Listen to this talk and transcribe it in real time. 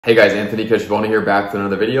Hey guys, Anthony Pietrobono here, back with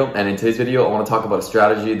another video. And in today's video, I want to talk about a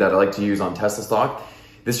strategy that I like to use on Tesla stock.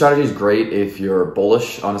 This strategy is great if you're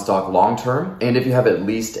bullish on a stock long term and if you have at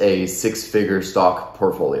least a six-figure stock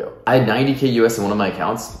portfolio. I had 90K US in one of my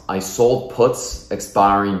accounts. I sold puts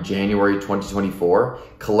expiring January 2024,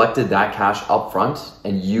 collected that cash upfront,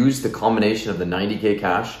 and used the combination of the 90K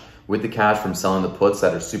cash with the cash from selling the puts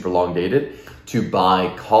that are super long dated to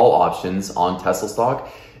buy call options on Tesla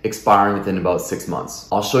stock expiring within about 6 months.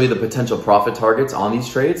 I'll show you the potential profit targets on these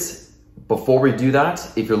trades. Before we do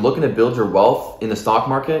that, if you're looking to build your wealth in the stock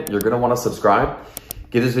market, you're gonna wanna subscribe.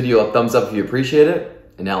 Give this video a thumbs up if you appreciate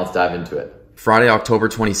it. And now let's dive into it. Friday, October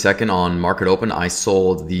 22nd on market open, I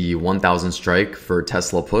sold the 1000 strike for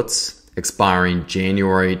Tesla puts expiring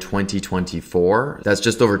January 2024. That's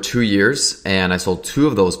just over 2 years. And I sold two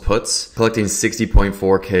of those puts, collecting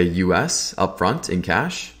 60.4K US upfront in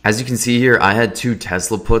cash. As you can see here, I had two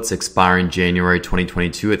Tesla puts expiring January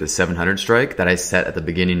 2022 at the 700 strike that I set at the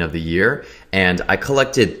beginning of the year. And I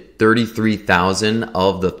collected 33,000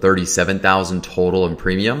 of the 37,000 total in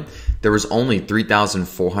premium. There was only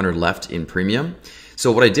 3,400 left in premium.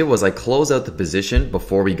 So what I did was I closed out the position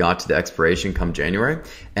before we got to the expiration come January.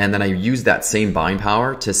 And then I used that same buying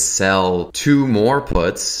power to sell two more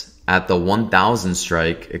puts at the 1000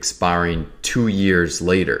 strike expiring 2 years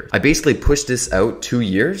later. I basically pushed this out 2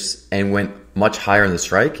 years and went much higher in the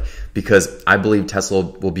strike because I believe Tesla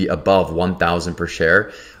will be above 1,000 per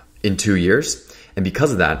share in 2 years. And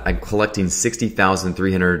because of that, I'm collecting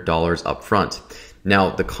 $60,300 up front.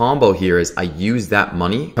 Now, the combo here is I use that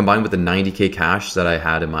money combined with the 90K cash that I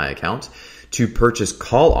had in my account to purchase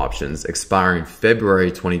call options expiring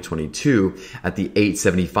February 2022 at the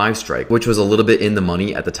 875 strike, which was a little bit in the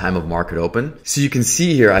money at the time of market open. So you can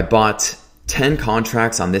see here, I bought 10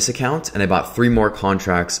 contracts on this account and I bought 3 more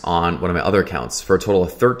contracts on one of my other accounts for a total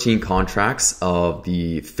of 13 contracts of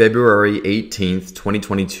the February 18th,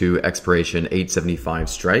 2022 expiration 875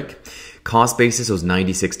 strike. Cost basis was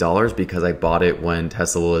 $96 because I bought it when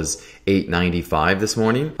Tesla was $895 this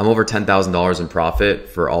morning. I'm over $10,000 in profit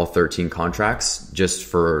for all 13 contracts just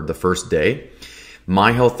for the first day.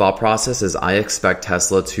 My whole thought process is I expect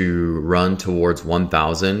Tesla to run towards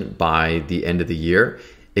 1,000 by the end of the year.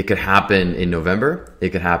 It could happen in November,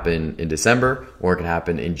 it could happen in December, or it could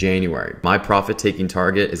happen in January. My profit taking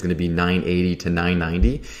target is going to be 980 to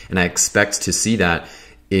 990, and I expect to see that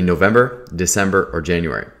in November, December, or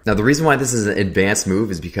January. Now, the reason why this is an advanced move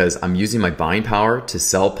is because I'm using my buying power to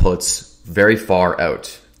sell puts very far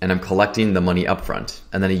out, and I'm collecting the money upfront,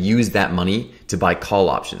 and then I use that money to buy call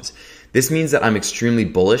options. This means that I'm extremely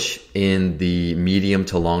bullish in the medium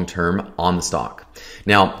to long term on the stock.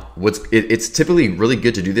 Now, it's typically really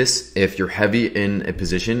good to do this if you're heavy in a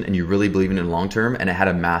position and you really believe in it long term and it had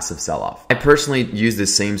a massive sell-off. I personally use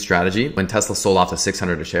this same strategy when Tesla sold off to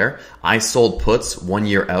 600 a share. I sold puts 1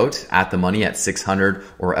 year out at the money at 600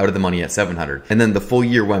 or out of the money at 700. And then the full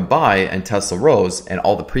year went by and Tesla rose and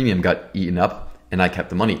all the premium got eaten up and I kept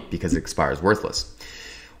the money because it expires worthless.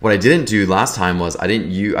 What I didn't do last time was I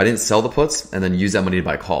didn't sell the puts and then use that money to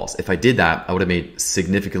buy calls. If I did that, I would have made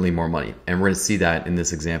significantly more money. And we're going to see that in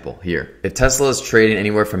this example here. If Tesla is trading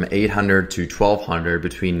anywhere from 800 to 1200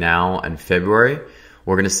 between now and February,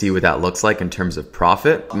 we're going to see what that looks like in terms of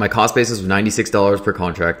profit. My cost basis was $96 per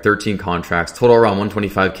contract, 13 contracts, total around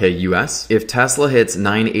 125K US. If Tesla hits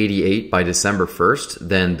 988 by December 1st,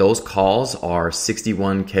 then those calls are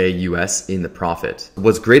 61K US in the profit.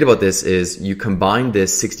 What's great about this is you combine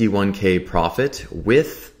this 61K profit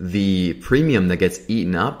with the premium that gets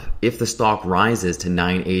eaten up if the stock rises to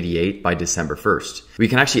 988 by December 1st. We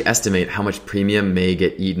can actually estimate how much premium may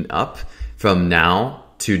get eaten up from now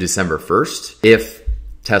to December 1st if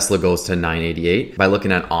Tesla goes to 988 by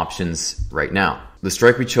looking at options right now. The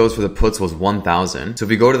strike we chose for the puts was 1,000. So if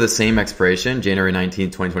we go to the same expiration, January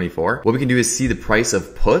 19th, 2024, what we can do is see the price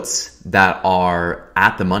of puts that are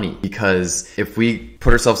at the money. Because if we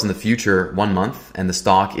put ourselves in the future 1 month and the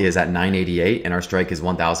stock is at 988 and our strike is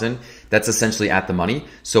 1,000, that's essentially at the money.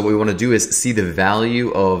 So what we want to do is see the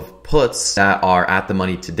value of puts that are at the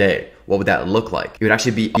money today. What would that look like? It would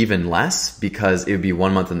actually be even less because it would be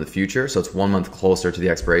 1 month in the future. So it's 1 month closer to the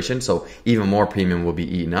expiration. So even more premium will be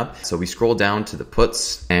eaten up. So we scroll down to the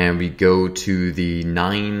puts and we go to the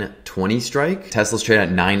 920 strike. Tesla's trading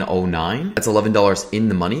at 909. That's $11 in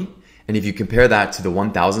the money. And if you compare that to the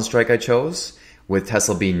 1000 strike I chose, with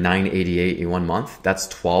Tesla being 988 in 1 month, that's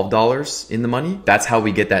 $12 in the money. That's how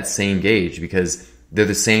we get that same gauge because they're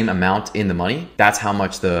the same amount in the money. That's how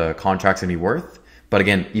much the contract's gonna be worth. But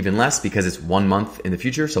again, even less because it's 1 month in the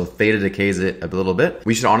future. So theta decays it a little bit.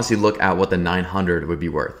 We should honestly look at what the 900 would be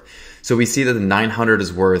worth. So we see that the 900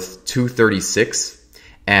 is worth 236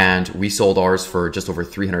 and we sold ours for just over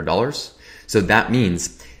 $300. So that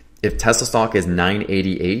means if Tesla stock is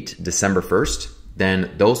 988 December 1st,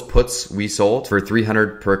 then those puts we sold for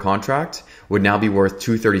 300 per contract would now be worth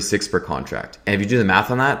 236 per contract. And if you do the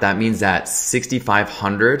math on that, that means that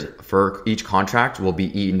 6,500 for each contract will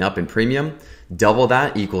be eaten up in premium. Double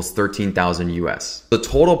that equals 13,000 US. The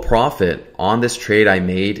total profit on this trade I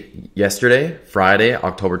made yesterday, Friday,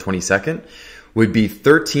 October 22nd, would be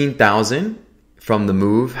 13,000 from the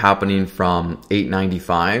move happening from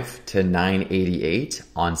 895 to 988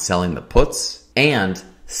 on selling the puts, and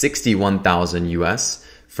 61,000 US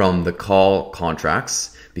from the call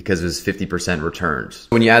contracts because it was 50% returns.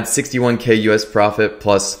 When you add 61K US profit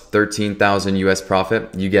plus 13,000 US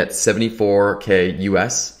profit, you get 74K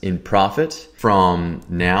US in profit from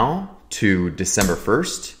now to December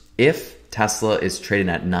 1st if Tesla is trading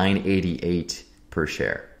at 988 per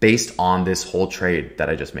share based on this whole trade that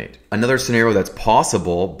I just made. Another scenario that's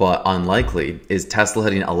possible but unlikely is Tesla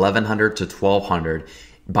hitting 1100 to 1200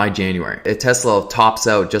 by January. If Tesla tops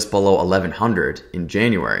out just below 1100 in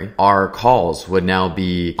January, our calls would now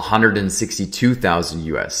be 162,000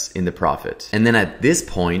 US in the profit. And then at this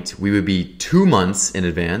point, we would be 2 months in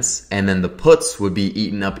advance, and then the puts would be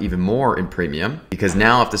eaten up even more in premium, because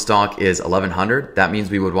now if the stock is 1100, that means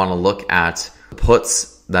we would want to look at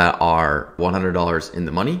puts that are $100 in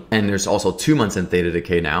the money. And there's also 2 months in theta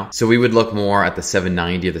decay now. So we would look more at the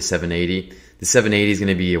 790 or the 780. The 780 is going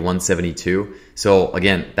to be a 172. So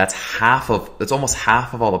again, that's almost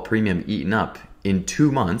half of all the premium eaten up in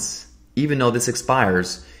 2 months, even though this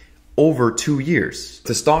expires over 2 years. If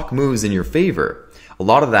the stock moves in your favor, a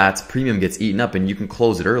lot of that premium gets eaten up and you can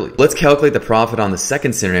close it early. Let's calculate the profit on the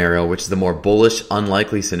second scenario, which is the more bullish,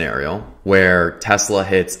 unlikely scenario, where Tesla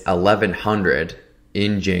hits 1100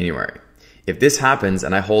 in January. If this happens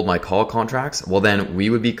and I hold my call contracts, well then we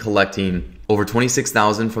would be collecting over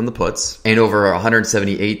 26,000 from the puts and over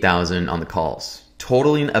 178,000 on the calls,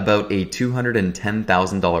 totaling about a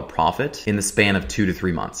 $210,000 profit in the span of 2 to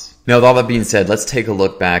 3 months. Now, with all that being said, let's take a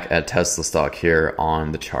look back at Tesla stock here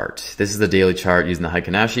on the chart. This is the daily chart using the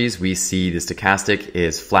Heikin-Ashis. We see the stochastic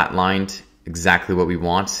is flatlined, exactly what we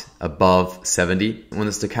want, above 70. When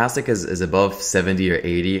the stochastic is above 70 or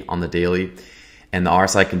 80 on the daily, and the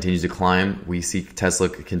RSI continues to climb, we see Tesla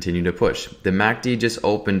continue to push. The MACD just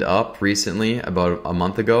opened up recently, about a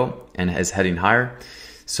month ago, and is heading higher.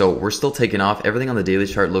 So we're still taking off. Everything on the daily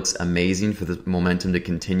chart looks amazing for the momentum to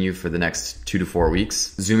continue for the next 2 to 4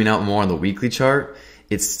 weeks. Zooming out more on the weekly chart,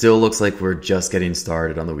 it still looks like we're just getting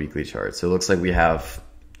started on the weekly chart. So it looks like we have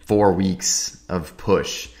 4 weeks of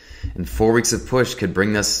push. And 4 weeks of push could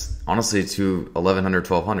bring us honestly to 1100,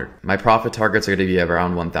 1200. My profit targets are going to be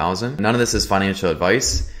around 1000. None of this is financial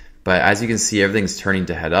advice, but as you can see, everything's turning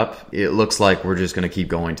to head up. It looks like we're just going to keep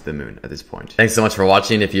going to the moon at this point. Thanks so much for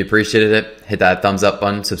watching. If you appreciated it, hit that thumbs up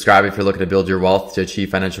button, subscribe if you're looking to build your wealth to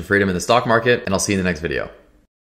achieve financial freedom in the stock market, and I'll see you in the next video.